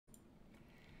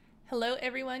Hello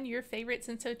everyone, your favorite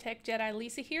Senso Tech Jedi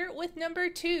Lisa here with number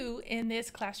 2 in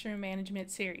this classroom management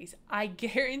series. I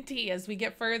guarantee as we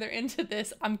get further into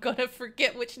this, I'm gonna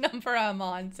forget which number I'm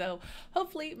on, so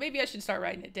hopefully maybe I should start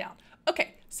writing it down.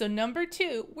 Okay, so number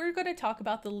 2, we're going to talk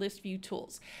about the list view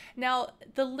tools. Now,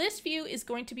 the list view is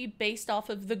going to be based off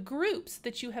of the groups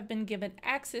that you have been given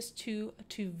access to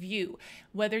view.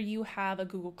 Whether you have a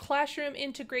Google Classroom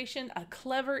integration, a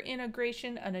Clever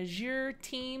integration, an Azure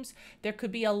Teams, there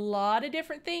could be a lot of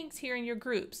different things here in your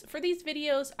groups. For these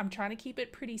videos, I'm trying to keep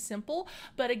it pretty simple,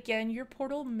 but again, your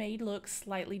portal may look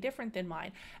slightly different than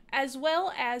mine, as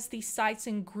well as the sites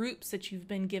and groups that you've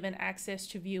been given access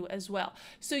to view as well.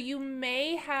 So you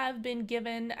may have been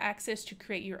given access to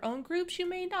create your own groups, you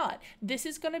may not. This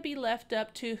is going to be left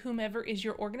up to whomever is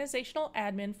your organizational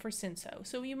admin for Senso.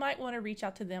 So you might want to reach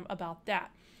out to them about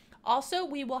that. Also,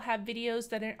 we will have videos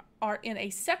that are in a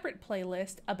separate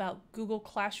playlist about Google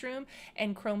Classroom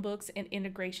and Chromebooks and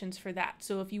integrations for that.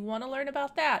 So if you want to learn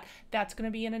about that, that's going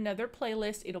to be in another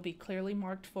playlist. It'll be clearly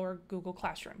marked for Google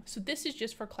Classroom. So this is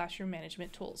just for classroom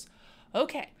management tools.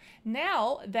 Okay,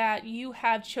 now that you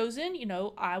have chosen,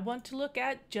 I want to look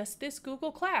at just this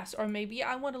Google Class, or maybe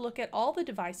I want to look at all the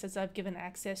devices I've given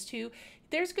access to,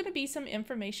 there's going to be some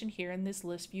information here in this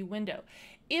list view window.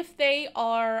 If they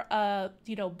are,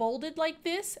 bolded like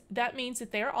this, that means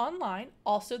that they're online.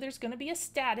 Also, there's going to be a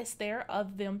status there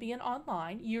of them being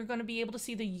online. You're going to be able to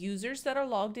see the users that are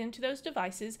logged into those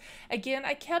devices. Again,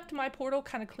 I kept my portal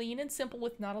kind of clean and simple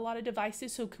with not a lot of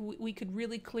devices, so we could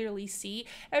really clearly see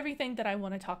everything that I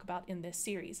want to talk about in this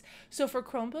series. So for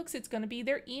Chromebooks, it's going to be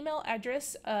their email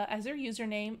address as their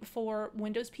username. For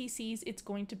Windows PCs, it's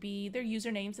going to be their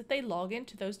usernames that they log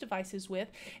into those devices with.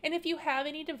 And if you have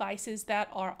any devices that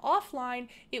are offline,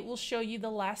 it will show you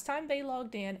the last time they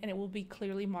logged in, and it will be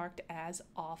clearly marked as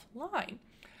offline.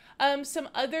 Some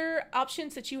other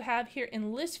options that you have here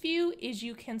in list view is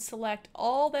you can select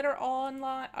all that are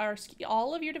online, or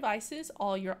all of your devices,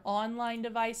 all your online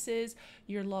devices,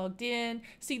 you're logged in.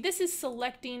 See, this is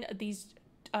selecting these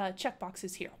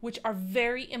checkboxes here, which are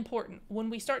very important. When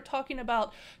we start talking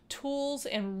about tools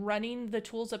and running the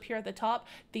tools up here at the top,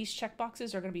 these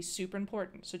checkboxes are going to be super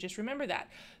important. So just remember that.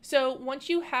 So once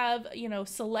you have,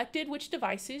 selected which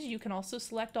devices, you can also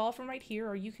select all from right here,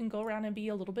 or you can go around and be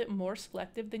a little bit more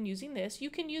selective than using this. You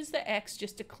can use the X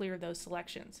just to clear those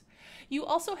selections. You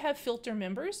also have filter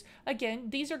members. Again,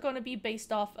 these are going to be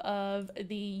based off of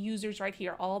the users right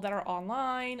here, all that are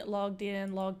online, logged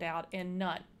in, logged out, and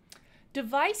none.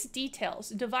 Device details.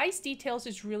 Device details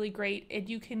is really great, and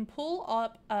you can pull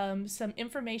up some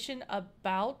information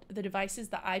about the devices,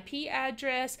 the IP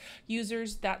address,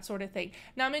 users, that sort of thing.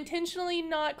 Now, I'm intentionally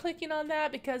not clicking on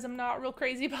that because I'm not real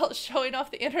crazy about showing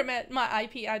off the internet, my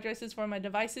IP addresses for my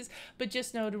devices, but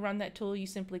just know to run that tool, you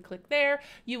simply click there,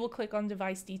 you will click on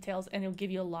device details, and it'll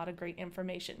give you a lot of great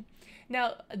information.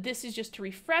 Now, this is just to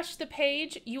refresh the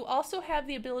page. You also have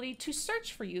the ability to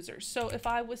search for users. So if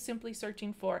I was simply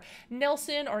searching for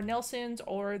Nelson or Nelson's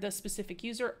or the specific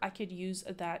user, I could use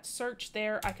that search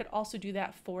there. I could also do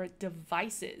that for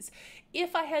devices.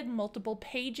 If I had multiple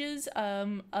pages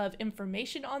of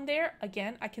information on there,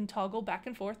 again, I can toggle back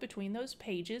and forth between those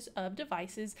pages of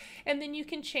devices, and then you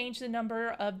can change the number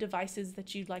of devices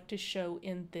that you'd like to show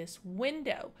in this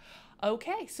window.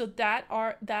 Okay, so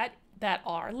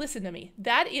listen to me,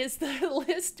 that is the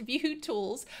list view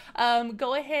tools.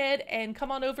 Go ahead and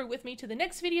come on over with me to the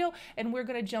next video, and we're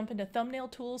going to jump into thumbnail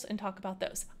tools and talk about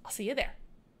those. I'll see you there.